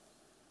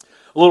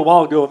A little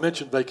while ago, I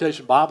mentioned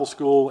Vacation Bible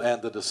School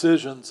and the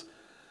decisions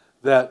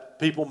that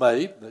people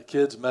made, that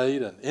kids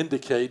made and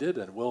indicated,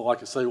 and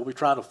like I say, we'll be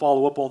trying to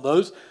follow up on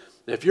those.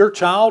 If your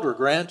child or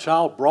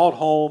grandchild brought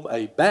home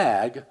a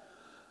bag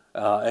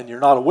and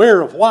you're not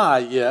aware of why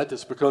yet,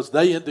 it's because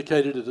they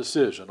indicated a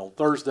decision. On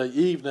Thursday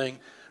evening,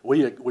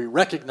 we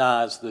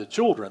recognize the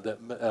children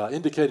that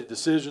indicated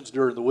decisions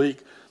during the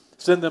week,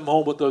 send them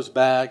home with those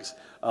bags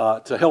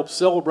to help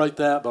celebrate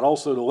that, but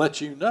also to let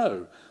you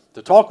know,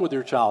 to talk with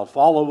your child,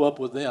 follow up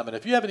with them. And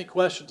if you have any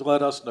questions,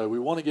 let us know. We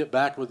want to get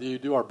back with you,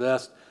 do our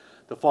best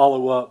to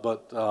follow up,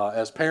 but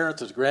as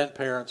parents, as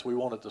grandparents, we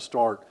wanted to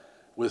start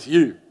with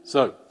you.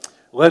 So,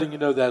 letting you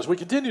know that as we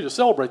continue to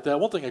celebrate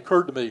that, one thing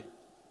occurred to me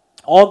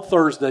on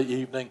Thursday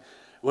evening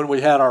when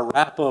we had our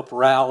wrap-up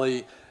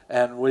rally,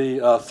 and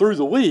we through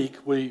the week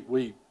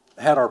we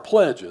had our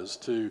pledges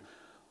to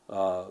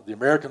the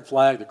American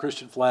flag, the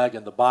Christian flag,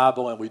 and the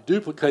Bible, and we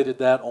duplicated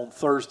that on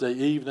Thursday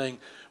evening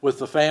with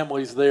the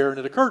families there. And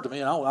it occurred to me,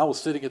 and I was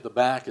sitting at the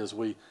back as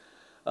we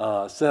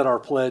said our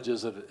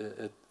pledges,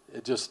 it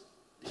just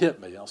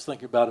hit me. I was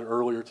thinking about it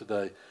earlier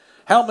today.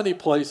 How many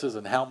places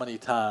and how many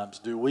times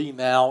do we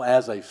now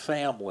as a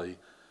family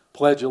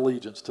pledge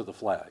allegiance to the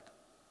flag?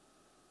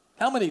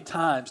 How many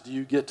times do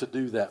you get to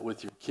do that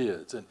with your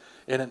kids and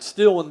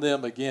instill in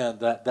them again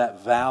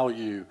that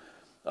value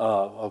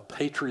of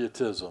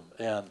patriotism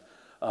and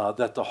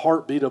that the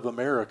heartbeat of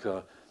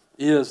America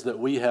is that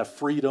we have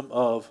freedom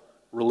of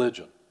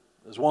religion.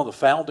 It's one of the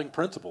founding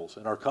principles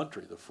in our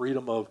country, the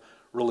freedom of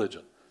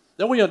religion.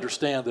 Then we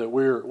understand that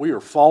we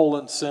are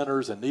fallen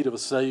sinners in need of a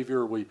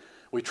Savior. We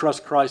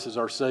trust Christ as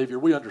our Savior.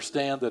 We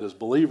understand that as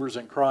believers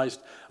in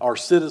Christ, our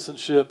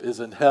citizenship is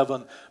in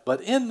heaven.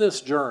 But in this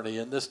journey,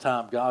 in this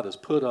time, God has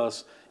put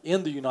us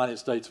in the United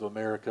States of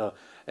America.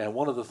 And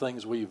one of the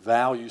things we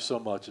value so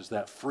much is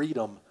that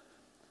freedom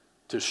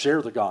to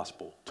share the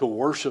gospel, to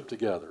worship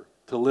together,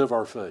 to live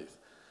our faith.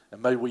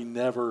 And may we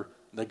never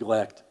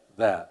neglect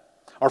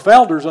that. Our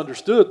founders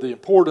understood the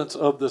importance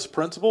of this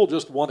principle.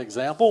 Just one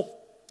example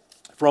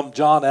from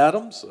John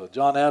Adams.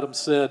 John Adams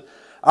said,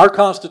 "Our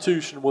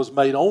Constitution was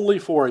made only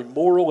for a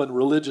moral and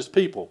religious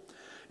people.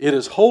 It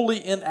is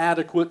wholly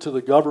inadequate to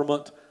the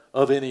government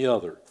of any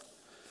other."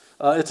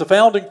 It's a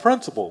founding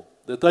principle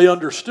that they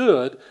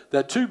understood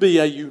that to be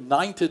a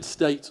United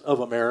States of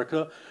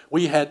America,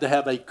 we had to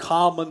have a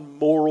common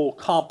moral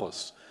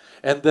compass.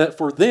 And that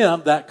for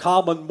them, that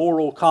common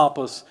moral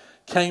compass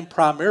came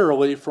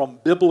primarily from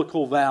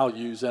biblical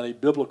values and a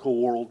biblical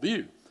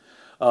worldview.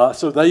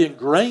 So they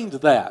ingrained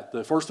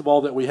that, first of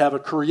all, that we have a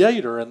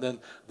creator, and then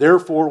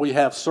therefore we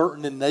have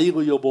certain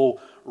inalienable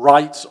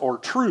rights or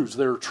truths.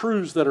 There are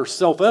truths that are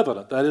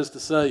self-evident. That is to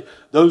say,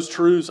 those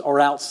truths are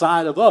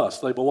outside of us.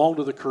 They belong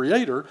to the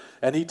creator,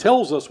 and he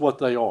tells us what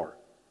they are.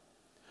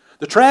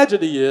 The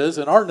tragedy is,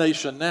 in our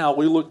nation now,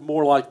 we look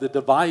more like the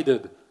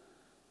divided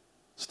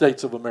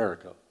states of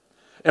America.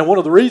 And one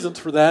of the reasons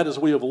for that is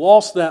we have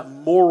lost that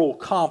moral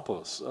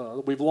compass.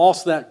 We've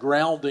lost that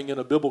grounding in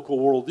a biblical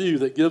worldview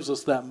that gives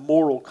us that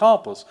moral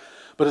compass.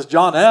 But as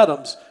John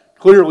Adams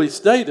clearly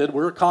stated,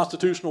 we're a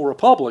constitutional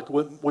republic,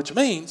 which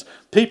means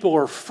people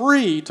are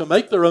free to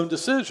make their own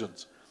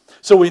decisions.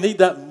 So we need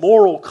that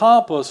moral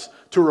compass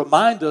to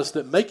remind us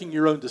that making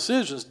your own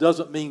decisions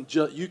doesn't mean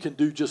you can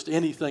do just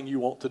anything you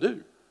want to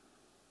do.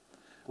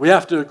 We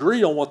have to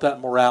agree on what that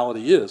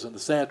morality is. And the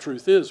sad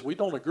truth is we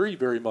don't agree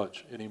very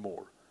much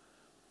anymore.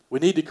 We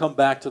need to come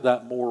back to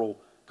that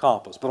moral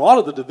compass. But a lot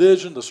of the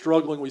division, the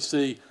struggling we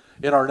see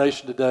in our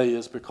nation today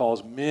is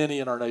because many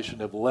in our nation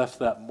have left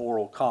that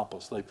moral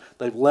compass.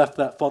 They've left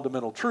that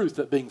fundamental truth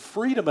that being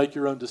free to make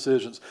your own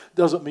decisions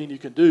doesn't mean you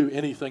can do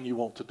anything you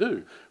want to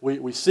do.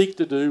 We seek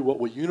to do what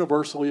we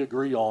universally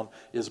agree on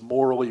is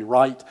morally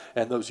right,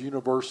 and that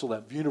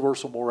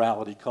universal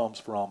morality comes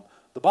from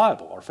the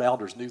Bible. Our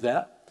founders knew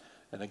that,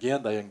 and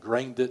again, they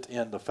ingrained it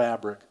in the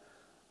fabric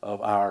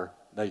of our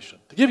nation.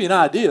 To give you an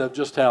idea of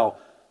just how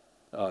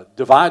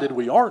divided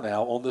we are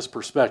now on this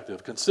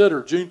perspective,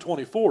 consider June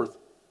 24th,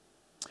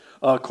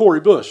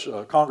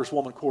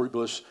 Congresswoman Cori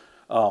Bush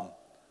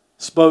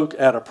spoke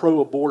at a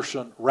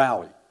pro-abortion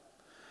rally.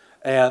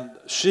 And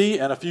she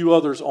and a few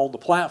others on the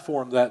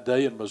platform that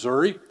day in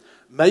Missouri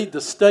made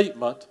the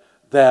statement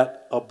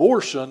that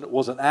abortion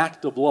was an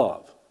act of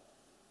love.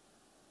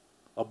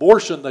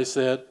 Abortion, they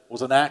said,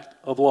 was an act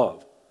of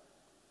love.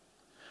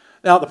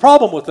 Now, the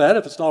problem with that,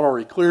 if it's not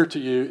already clear to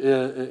you,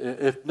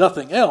 if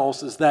nothing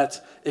else, is that's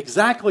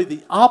exactly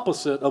the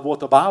opposite of what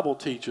the Bible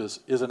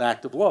teaches is an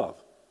act of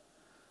love.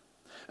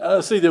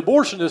 See, the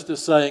abortionist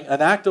is saying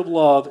an act of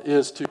love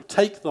is to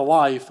take the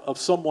life of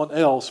someone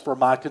else for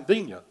my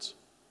convenience.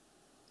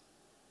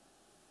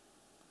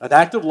 An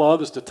act of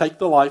love is to take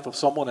the life of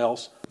someone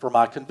else for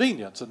my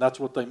convenience, and that's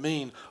what they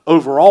mean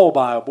overall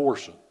by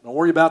abortion. Don't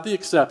worry about the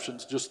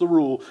exceptions, just the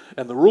rule,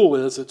 and the rule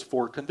is it's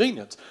for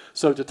convenience.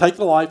 So to take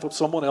the life of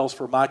someone else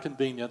for my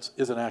convenience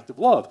is an act of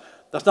love.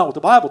 That's not what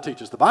the Bible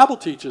teaches. The Bible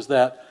teaches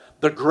that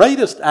the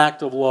greatest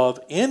act of love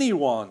any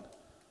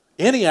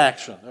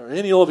action, or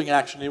any living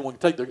action anyone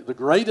can take, the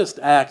greatest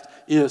act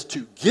is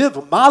to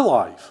give my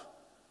life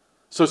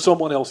so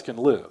someone else can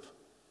live.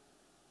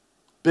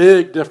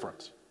 Big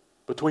difference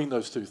between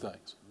those two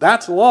things.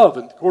 That's love,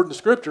 according to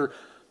Scripture,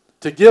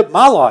 to give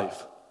my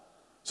life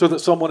so that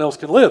someone else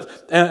can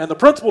live. And the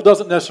principle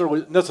doesn't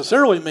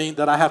necessarily mean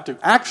that I have to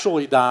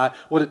actually die.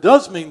 What it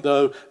does mean,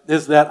 though,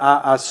 is that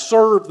I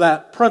serve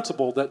that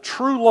principle, that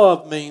true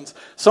love means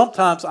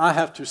sometimes I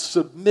have to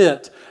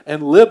submit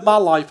and live my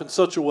life in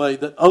such a way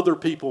that other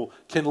people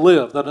can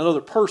live, that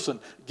another person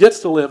gets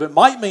to live. It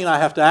might mean I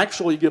have to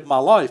actually give my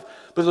life,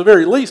 but at the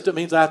very least, it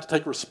means I have to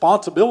take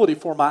responsibility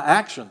for my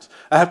actions.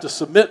 I have to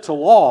submit to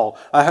law.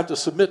 I have to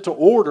submit to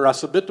order. I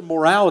submit to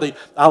morality.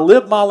 I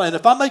live my life. And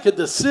if I make a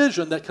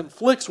decision that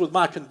conflicts with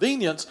my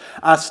convenience,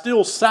 I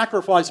still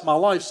sacrifice my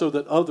life so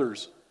that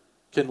others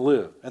can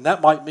live. And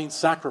that might mean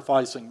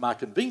sacrificing my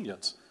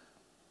convenience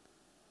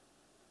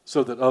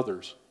so that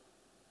others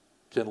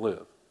can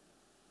live.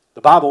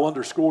 The Bible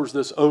underscores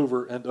this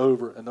over and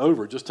over and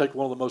over. Just take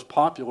one of the most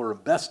popular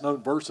and best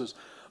known verses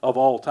of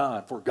all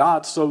time. For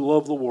God so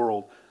loved the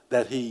world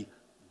that He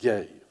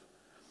gave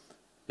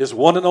His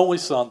one and only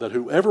Son, that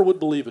whoever would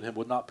believe in Him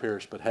would not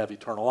perish but have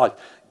eternal life.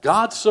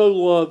 God so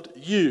loved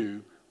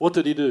you, what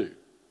did He do?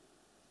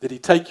 Did He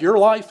take your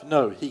life?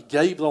 No, He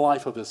gave the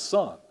life of His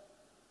Son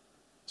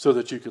so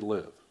that you could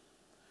live.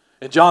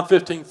 In John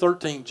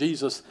 15:13,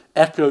 Jesus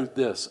echoed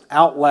this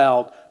out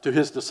loud to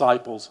His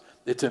disciples.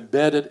 It's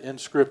embedded in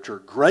Scripture.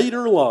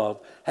 Greater love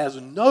has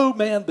no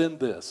man than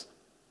this,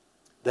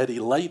 that He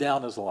lay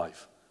down His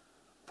life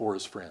for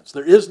His friends.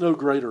 There is no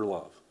greater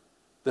love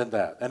than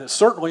that. And it's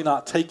certainly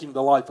not taking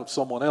the life of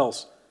someone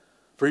else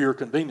for your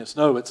convenience.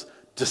 No, it's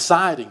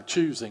deciding,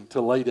 choosing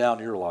to lay down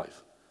your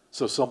life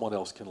so someone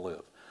else can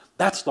live.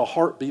 That's the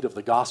heartbeat of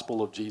the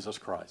gospel of Jesus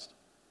Christ.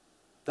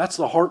 That's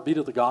the heartbeat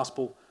of the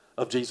gospel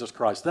of Jesus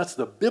Christ. That's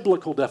the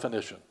biblical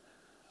definition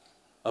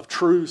of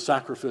true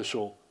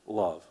sacrificial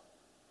love.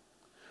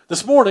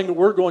 This morning,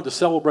 we're going to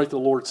celebrate the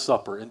Lord's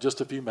Supper in just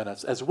a few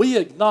minutes as we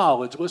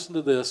acknowledge, listen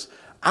to this,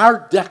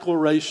 our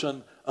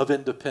declaration of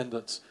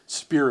independence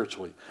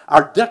spiritually.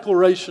 Our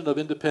declaration of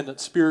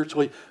independence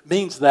spiritually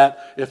means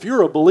that if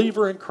you're a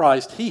believer in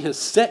Christ, He has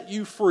set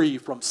you free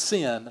from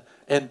sin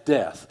and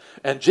death.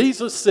 And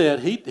Jesus said,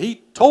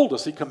 He told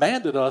us, He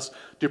commanded us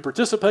to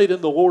participate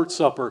in the Lord's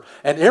Supper.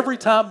 And every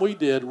time we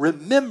did,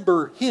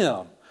 remember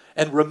Him.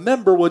 And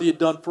remember what He had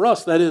done for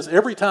us. That is,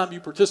 every time you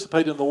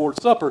participate in the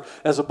Lord's Supper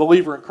as a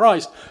believer in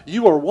Christ,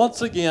 you are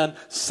once again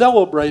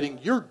celebrating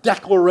your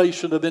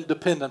declaration of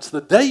independence.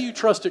 The day you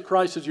trusted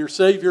Christ as your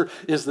Savior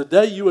is the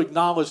day you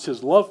acknowledged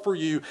His love for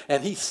you,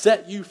 and He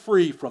set you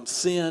free from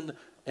sin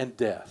and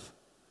death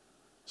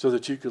so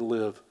that you could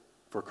live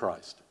for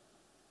Christ.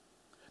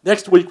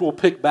 Next week, we'll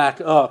pick back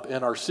up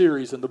in our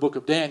series in the book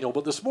of Daniel.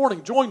 But this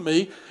morning, join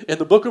me in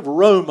the book of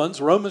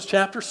Romans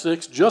chapter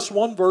 6, just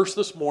one verse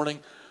this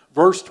morning,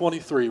 verse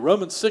 23.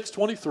 Romans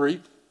 6:23.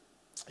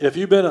 If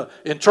you've been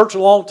in church a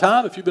long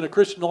time, if you've been a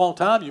Christian a long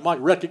time, you might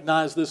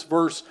recognize this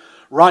verse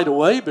right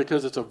away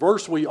because it's a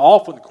verse we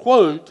often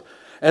quote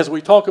as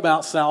we talk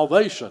about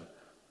salvation.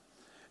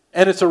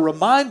 And it's a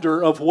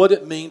reminder of what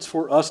it means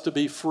for us to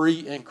be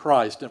free in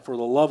Christ and for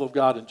the love of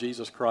God in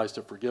Jesus Christ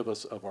to forgive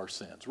us of our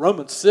sins.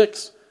 Romans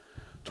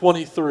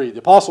 6:23. The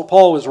Apostle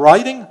Paul is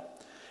writing,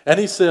 and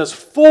he says,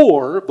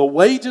 "For the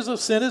wages of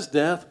sin is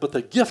death, but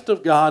the gift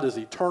of God is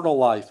eternal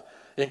life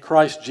in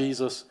Christ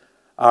Jesus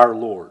our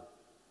Lord."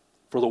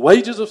 For the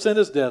wages of sin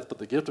is death, but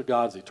the gift of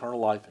God is eternal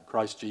life in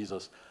Christ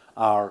Jesus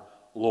our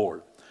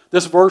Lord.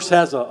 This verse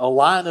has a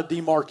line of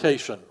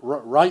demarcation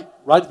right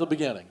at the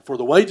beginning. For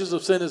the wages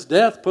of sin is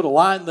death, put a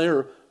line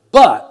there,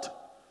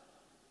 but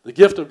the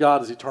gift of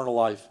God is eternal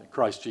life in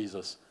Christ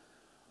Jesus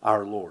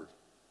our Lord.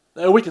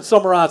 Now we can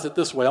summarize it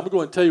this way. I'm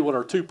going to tell you what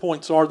our 2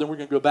 points are, then we're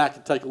going to go back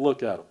and take a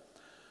look at them.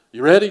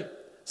 You ready?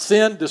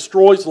 Sin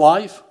destroys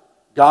life,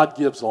 God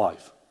gives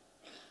life.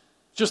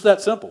 Just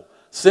that simple.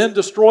 Sin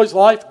destroys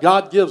life,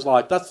 God gives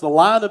life. That's the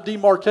line of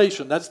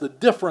demarcation. That's the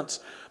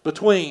difference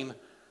between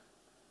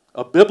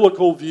a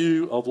biblical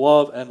view of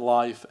love and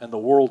life and the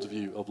world's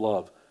view of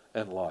love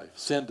and life.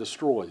 Sin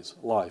destroys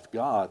life.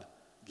 God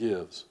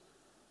gives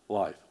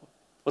life.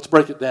 Let's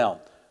break it down.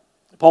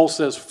 Paul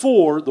says,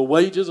 "For the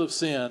wages of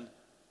sin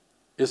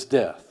is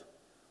death."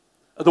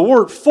 The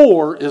word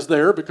 "for" is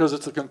there because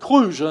it's the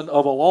conclusion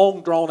of a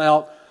long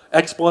drawn-out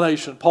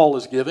explanation Paul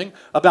is giving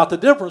about the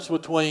difference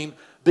between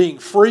being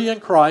free in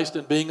Christ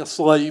and being a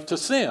slave to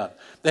sin.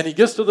 Then he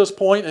gets to this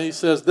point and he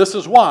says, this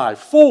is why.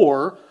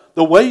 For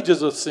the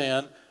wages of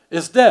sin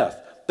is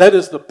death. That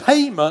is, the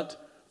payment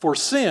for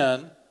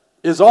sin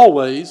is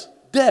always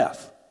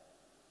death.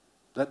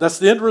 That's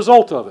the end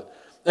result of it.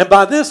 And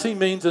by this he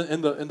means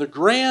in the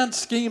grand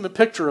scheme and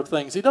picture of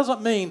things, he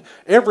doesn't mean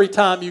every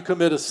time you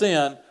commit a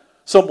sin,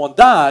 someone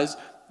dies.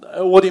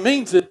 What he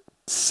means is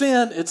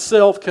sin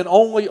itself can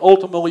only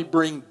ultimately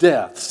bring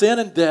death. Sin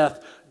and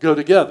death go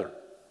together.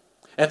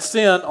 And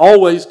sin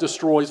always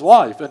destroys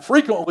life. And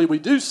frequently we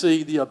do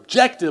see the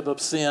objective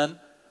of sin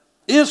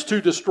is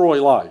to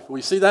destroy life.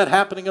 We see that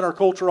happening in our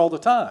culture all the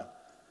time.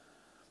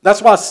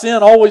 That's why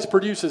sin always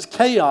produces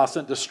chaos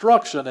and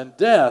destruction and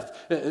death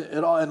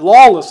and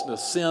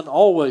lawlessness. Sin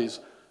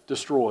always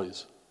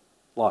destroys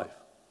life.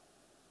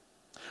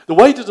 The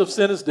wages of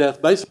sin is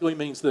death basically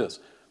means this,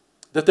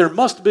 that there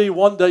must be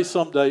one day,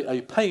 someday,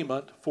 a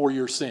payment for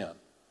your sin.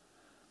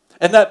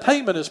 And that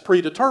payment is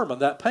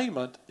predetermined. That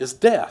payment is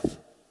death.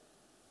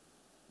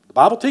 The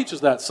Bible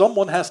teaches that.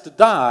 Someone has to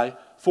die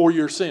for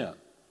your sin.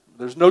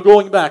 There's no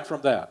going back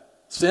from that.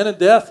 Sin and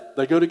death,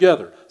 they go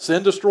together.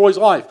 Sin destroys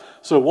life.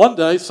 So one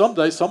day,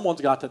 someday,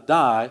 someone's got to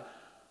die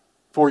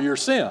for your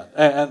sin.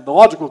 And the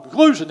logical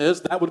conclusion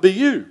is that would be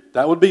you.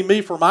 That would be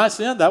me for my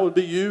sin. That would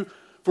be you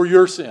for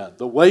your sin.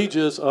 The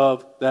wages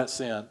of that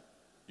sin,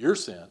 your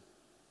sin,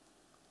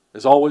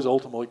 is always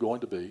ultimately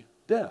going to be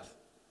death.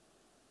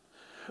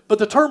 But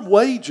the term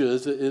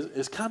wages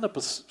is kind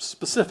of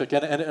specific,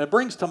 and it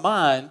brings to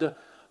mind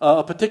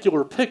a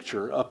particular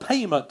picture, a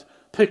payment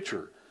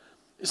picture.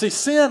 You see,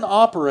 sin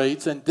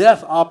operates and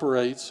death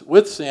operates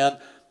with sin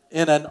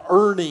in an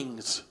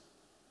earnings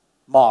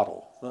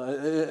model,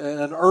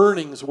 an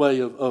earnings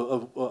way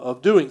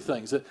of doing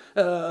things.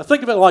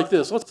 Think of it like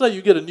this. Let's say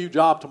you get a new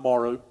job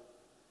tomorrow,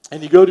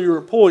 and you go to your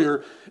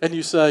employer and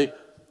you say,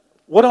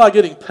 "What am I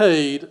getting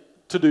paid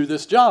to do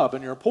this job?"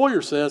 And your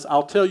employer says,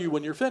 "I'll tell you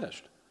when you're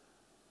finished."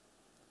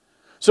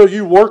 So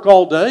you work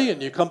all day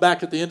and you come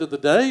back at the end of the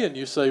day and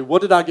you say,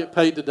 "What did I get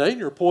paid today?" And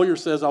your employer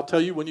says, "I'll tell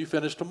you when you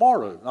finish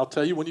tomorrow. And I'll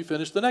tell you when you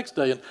finish the next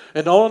day."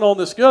 And on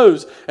this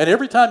goes. And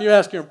every time you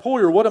ask your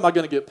employer, "What am I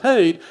going to get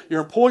paid?"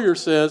 your employer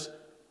says,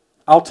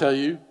 "I'll tell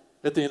you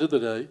at the end of the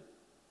day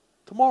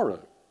tomorrow."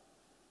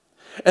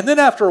 And then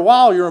after a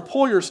while, your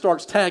employer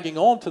starts tagging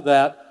on to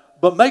that,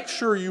 "But make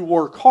sure you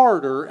work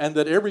harder and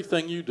that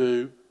everything you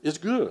do is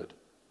good.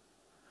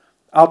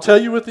 I'll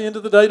tell you at the end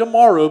of the day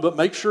tomorrow, but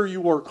make sure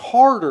you work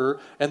harder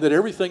and that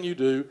everything you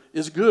do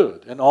is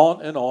good." And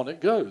on it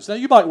goes. Now,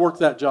 you might work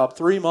that job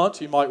 3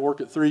 months, you might work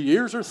it 3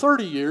 years or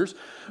 30 years,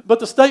 but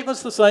the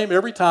statement's the same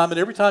every time, and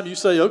every time you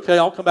say, "Okay,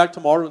 I'll come back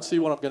tomorrow and see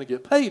what I'm going to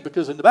get paid,"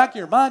 because in the back of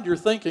your mind you're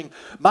thinking,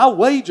 my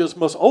wages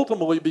must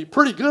ultimately be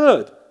pretty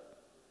good.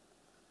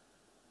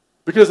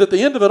 Because at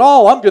the end of it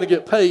all, I'm going to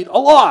get paid a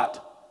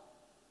lot.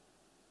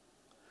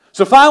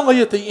 So finally,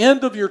 at the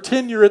end of your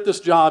tenure at this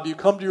job, you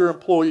come to your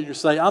employer and you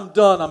say, "I'm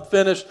done, I'm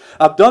finished,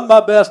 I've done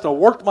my best, I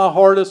worked my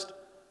hardest.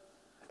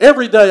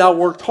 Every day I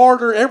worked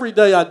harder, every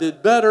day I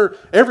did better,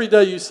 every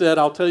day you said,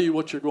 'I'll tell you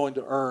what you're going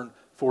to earn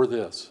for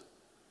this.'"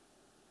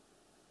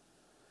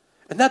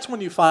 And that's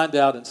when you find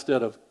out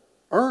instead of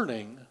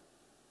earning,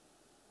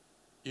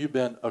 you've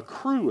been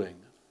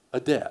accruing a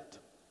debt.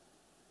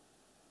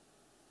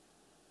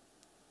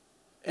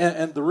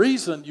 And the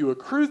reason you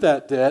accrue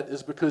that debt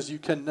is because you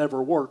can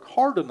never work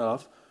hard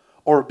enough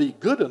or be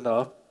good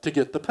enough to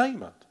get the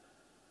payment.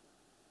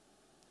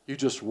 You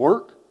just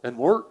work and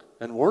work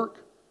and work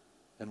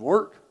and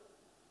work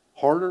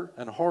harder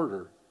and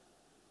harder.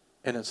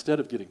 And instead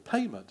of getting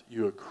payment,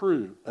 you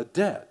accrue a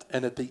debt.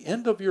 And at the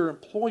end of your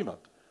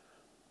employment,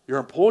 your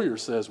employer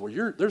says,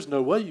 "Well, there's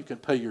no way you can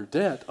pay your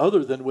debt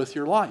other than with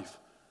your life.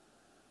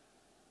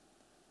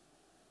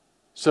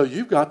 So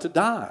you've got to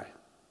die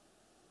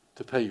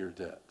to pay your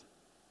debt."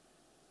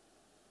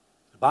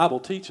 The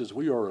Bible teaches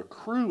we are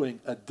accruing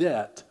a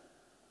debt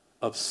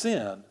of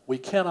sin we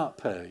cannot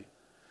pay,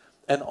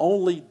 and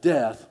only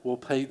death will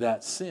pay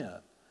that sin.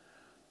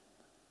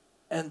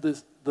 And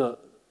the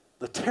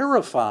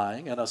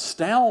terrifying and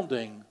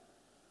astounding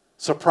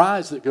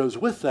surprise that goes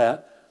with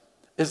that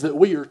is that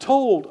we are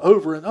told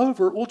over and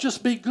over, "Well,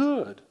 just be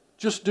good,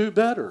 just do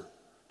better,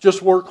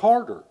 just work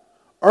harder.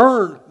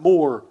 Earn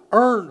more,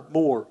 earn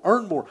more,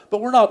 earn more."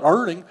 But we're not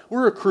earning,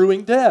 we're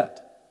accruing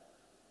debt.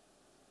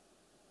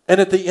 And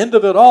at the end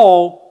of it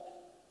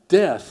all,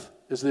 death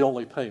is the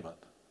only payment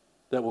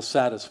that will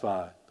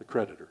satisfy the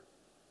creditor.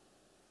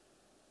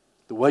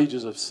 The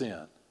wages of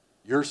sin,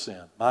 your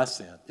sin, my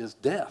sin, is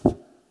death.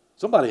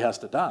 Somebody has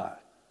to die.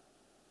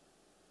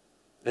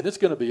 And it's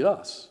going to be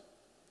us.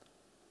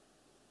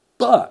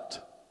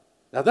 But,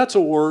 now that's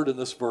a word in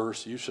this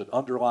verse you should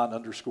underline,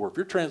 underscore. If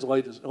your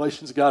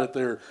translation's got it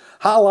there,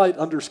 highlight,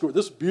 underscore.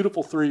 This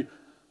beautiful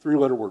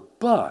three-letter word.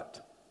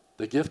 But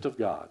the gift of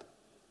God.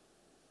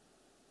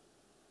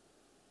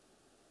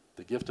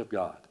 The gift of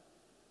God.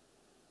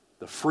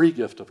 The free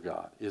gift of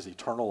God is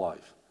eternal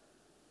life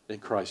in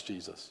Christ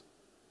Jesus,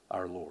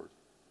 our Lord.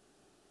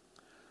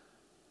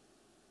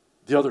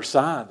 The other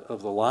side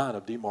of the line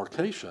of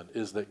demarcation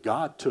is that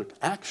God took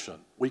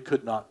action we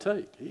could not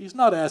take. He's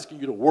not asking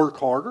you to work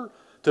harder,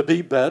 to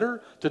be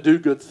better, to do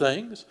good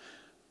things.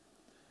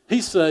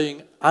 He's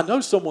saying, "I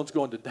know someone's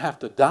going to have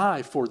to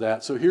die for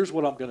that, so here's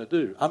what I'm going to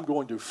do. I'm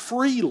going to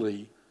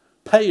freely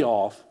pay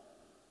off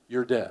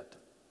your debt."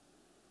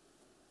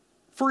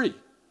 Free.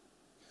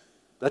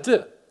 That's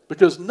it.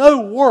 Because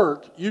no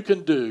work you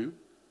can do,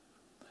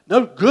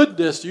 no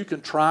goodness you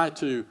can try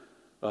to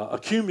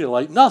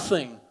accumulate,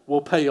 nothing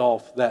will pay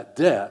off that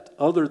debt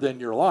other than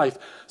your life.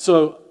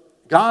 So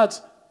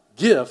God's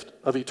gift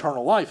of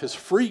eternal life, his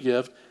free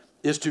gift,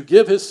 is to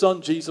give his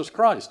son Jesus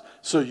Christ.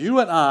 So you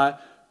and I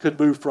could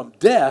move from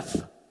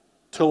death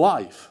to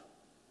life.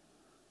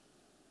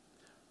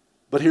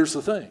 But here's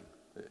the thing,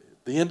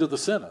 the end of the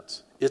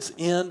sentence. It's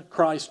in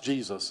Christ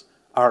Jesus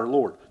our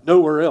Lord.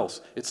 Nowhere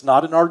else. It's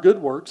not in our good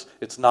works.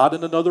 It's not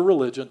in another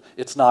religion.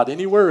 It's not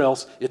anywhere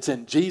else. It's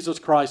in Jesus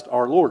Christ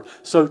our Lord.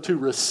 So to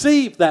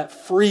receive that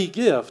free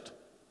gift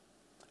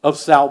of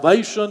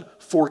salvation,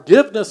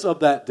 forgiveness of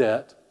that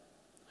debt,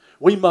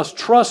 we must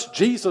trust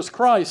Jesus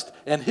Christ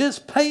and His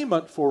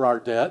payment for our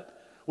debt,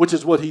 which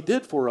is what He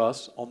did for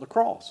us on the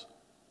cross.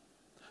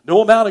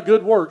 No amount of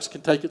good works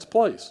can take its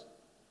place.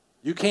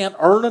 You can't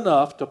earn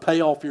enough to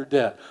pay off your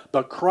debt,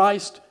 but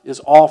Christ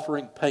is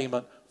offering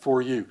payment for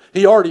you.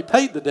 He already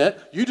paid the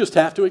debt. You just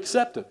have to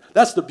accept it.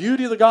 That's the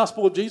beauty of the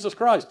gospel of Jesus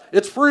Christ.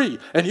 It's free.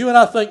 And you and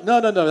I think,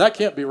 no, that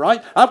can't be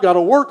right. I've got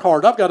to work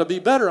hard. I've got to be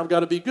better. I've got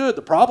to be good.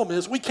 The problem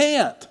is we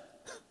can't.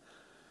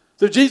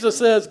 So Jesus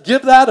says,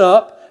 give that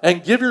up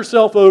and give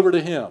yourself over to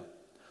Him.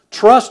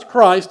 Trust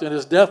Christ and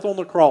His death on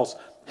the cross.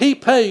 He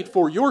paid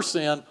for your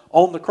sin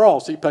on the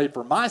cross. He paid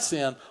for my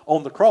sin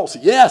on the cross.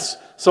 Yes,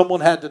 someone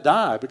had to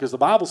die because the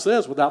Bible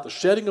says without the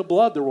shedding of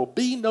blood, there will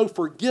be no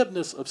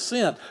forgiveness of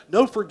sin,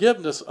 no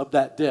forgiveness of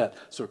that debt.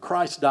 So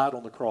Christ died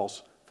on the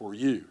cross for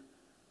you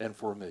and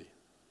for me.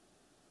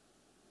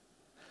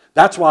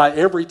 That's why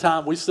every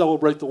time we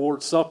celebrate the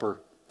Lord's Supper,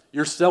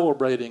 you're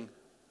celebrating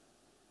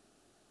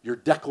your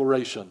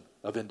declaration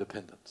of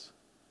independence.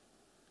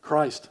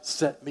 Christ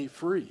set me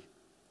free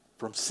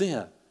from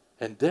sin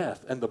and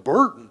death and the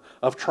burden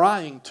of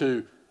trying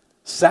to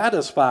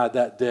satisfy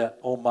that debt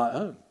on my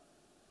own.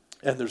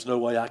 And there's no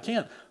way I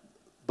can.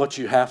 But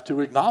you have to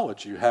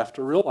acknowledge, you have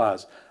to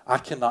realize, I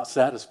cannot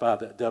satisfy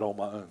that debt on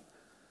my own.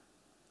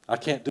 I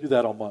can't do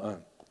that on my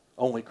own.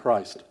 Only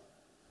Christ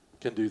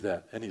can do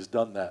that, and He's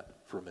done that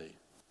for me.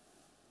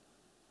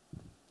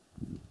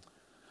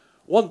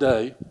 One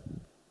day,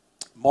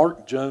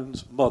 Mark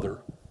Jones' mother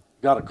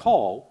got a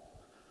call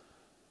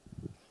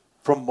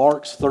from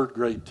Mark's third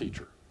grade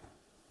teacher.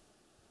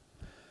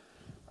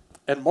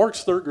 And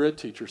Mark's third grade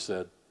teacher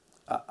said,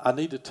 I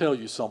need to tell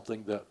you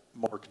something that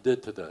Mark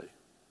did today.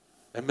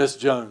 And Miss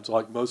Jones,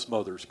 like most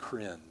mothers,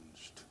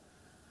 cringed.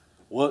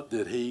 What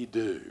did he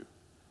do?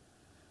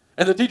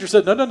 And the teacher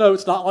said, no,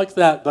 it's not like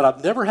that, but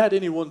I've never had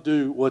anyone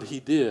do what he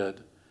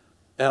did,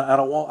 and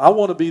I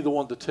want to be the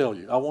one to tell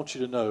you. I want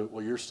you to know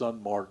what your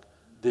son Mark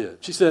did.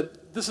 She said,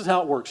 this is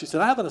how it works. She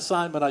said, I have an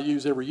assignment I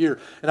use every year,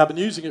 and I've been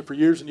using it for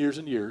years and years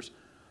and years.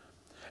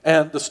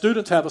 And the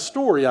students have a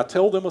story. I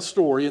tell them a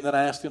story, and then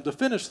I ask them to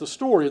finish the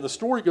story. And the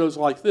story goes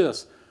like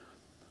this.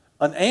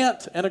 An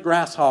ant and a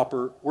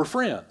grasshopper were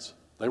friends.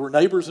 They were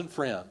neighbors and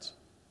friends.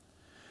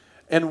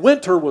 And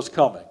winter was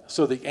coming.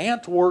 So the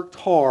ant worked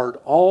hard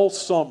all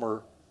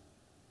summer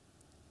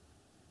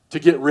to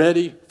get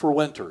ready for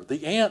winter.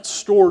 The ant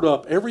stored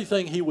up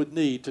everything he would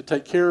need to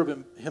take care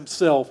of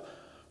himself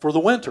for the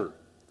winter.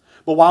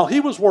 But while he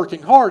was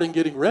working hard and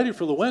getting ready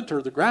for the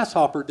winter, the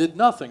grasshopper did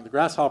nothing. The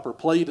grasshopper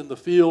played in the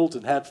fields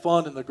and had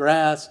fun in the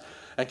grass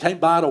and came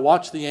by to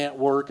watch the ant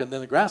work, and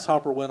then the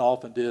grasshopper went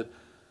off and did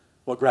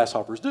what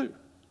grasshoppers do.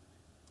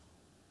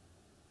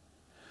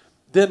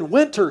 Then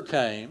winter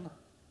came,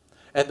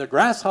 and the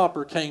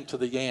grasshopper came to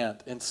the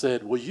ant and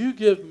said, will you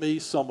give me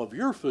some of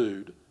your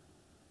food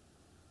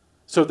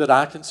so that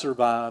I can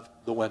survive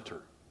the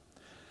winter?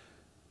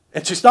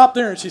 And she stopped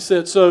there and she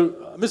said,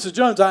 so, Mrs.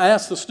 Jones, I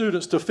asked the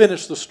students to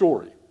finish the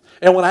story.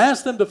 And when I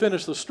asked them to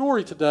finish the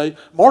story today,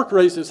 Mark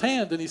raised his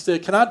hand and he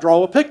said, can I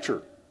draw a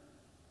picture?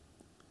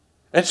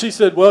 And she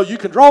said, well, you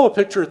can draw a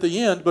picture at the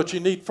end, but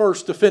you need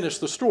first to finish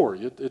the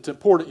story. It's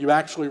important you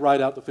actually write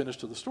out the finish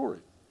to the story.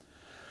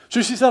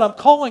 So she said, I'm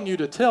calling you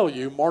to tell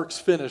you Mark's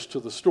finish to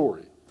the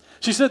story.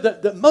 She said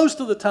that most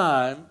of the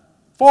time,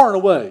 far and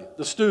away,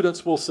 the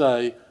students will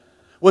say,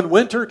 when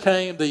winter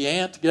came, the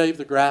ant gave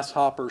the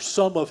grasshopper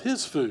some of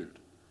his food,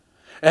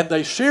 and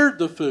they shared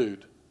the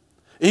food.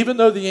 Even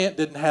though the ant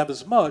didn't have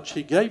as much,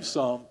 he gave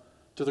some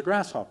to the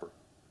grasshopper.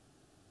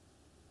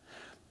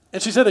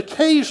 And she said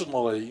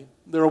occasionally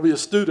there will be a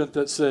student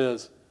that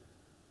says,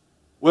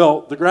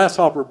 well, the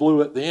grasshopper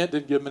blew it, the ant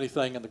didn't give him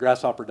anything, and the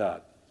grasshopper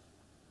died.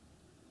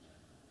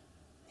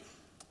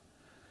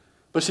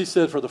 But she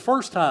said, for the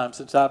first time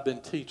since I've been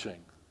teaching,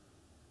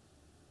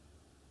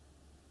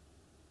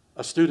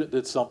 a student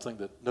did something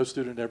that no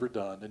student had ever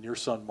done, and your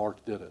son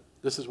Mark did it.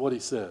 This is what he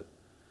said.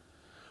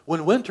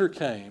 When winter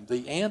came,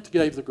 the ant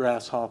gave the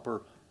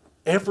grasshopper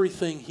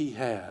everything he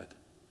had,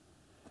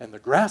 and the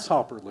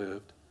grasshopper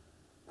lived,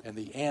 and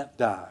the ant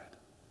died.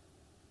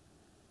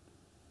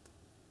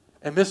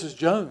 And Mrs.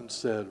 Jones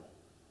said,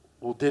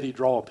 well, did he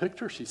draw a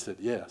picture? She said,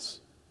 yes.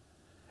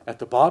 At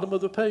the bottom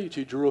of the page,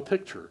 he drew a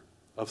picture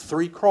of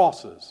 3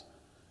 crosses,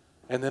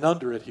 and then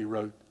under it he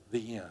wrote,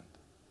 the end.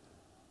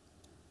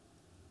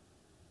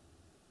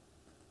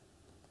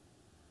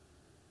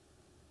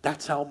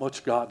 That's how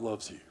much God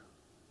loves you.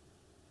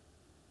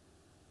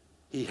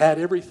 He had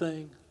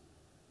everything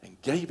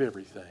and gave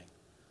everything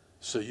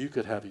so you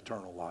could have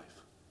eternal life.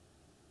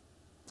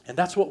 And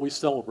that's what we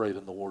celebrate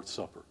in the Lord's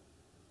Supper.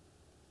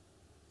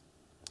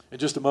 In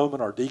just a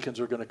moment, our deacons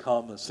are going to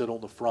come and sit on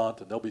the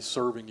front, and they'll be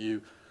serving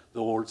you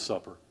the Lord's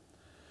Supper.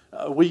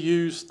 We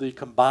use the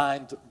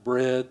combined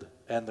bread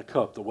and the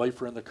cup, the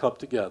wafer and the cup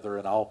together,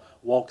 and I'll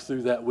walk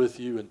through that with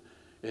you, and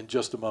in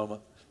just a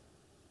moment.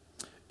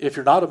 If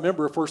you're not a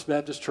member of First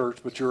Baptist Church,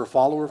 but you're a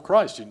follower of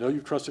Christ, you know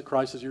you've trusted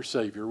Christ as your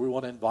Savior, we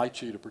want to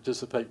invite you to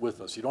participate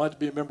with us. You don't have to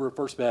be a member of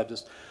First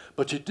Baptist,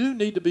 but you do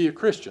need to be a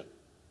Christian.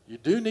 You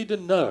do need to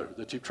know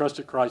that you've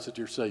trusted Christ as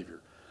your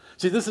Savior.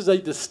 See, this is a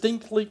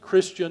distinctly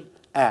Christian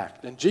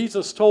act, and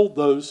Jesus told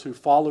those who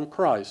follow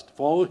Christ,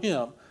 follow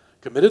Him,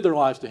 committed their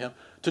lives to Him,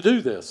 to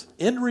do this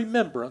in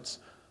remembrance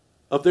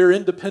of their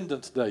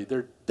Independence Day,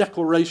 their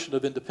Declaration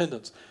of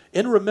Independence,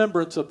 in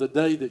remembrance of the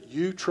day that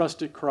you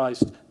trusted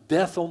Christ,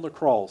 death on the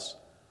cross,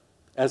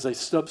 as a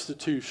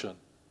substitution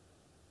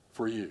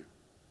for you.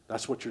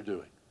 That's what you're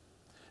doing.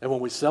 And when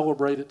we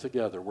celebrate it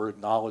together, we're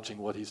acknowledging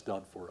what He's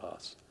done for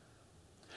us.